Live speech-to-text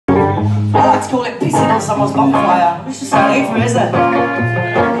like to call it pissing on someone's bonfire. It's just not either, is it?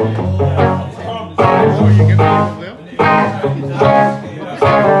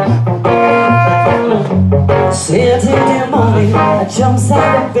 Saturday morning, I jumps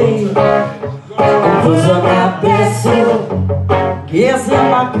out of bed and puts on my best suit. Gets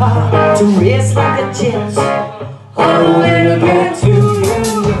in my car to race like a jet all the way to get to you.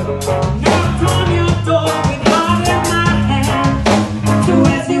 Knocked on your door with heart in my hand to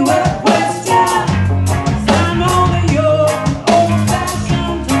ask you a question, 'cause I know that you're an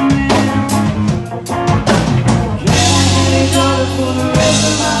old-fashioned man. Can I get each other for the rest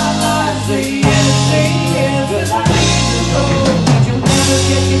of my life? Say yes, 'cause I need to know that you'll never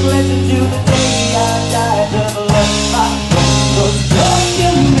get neglected.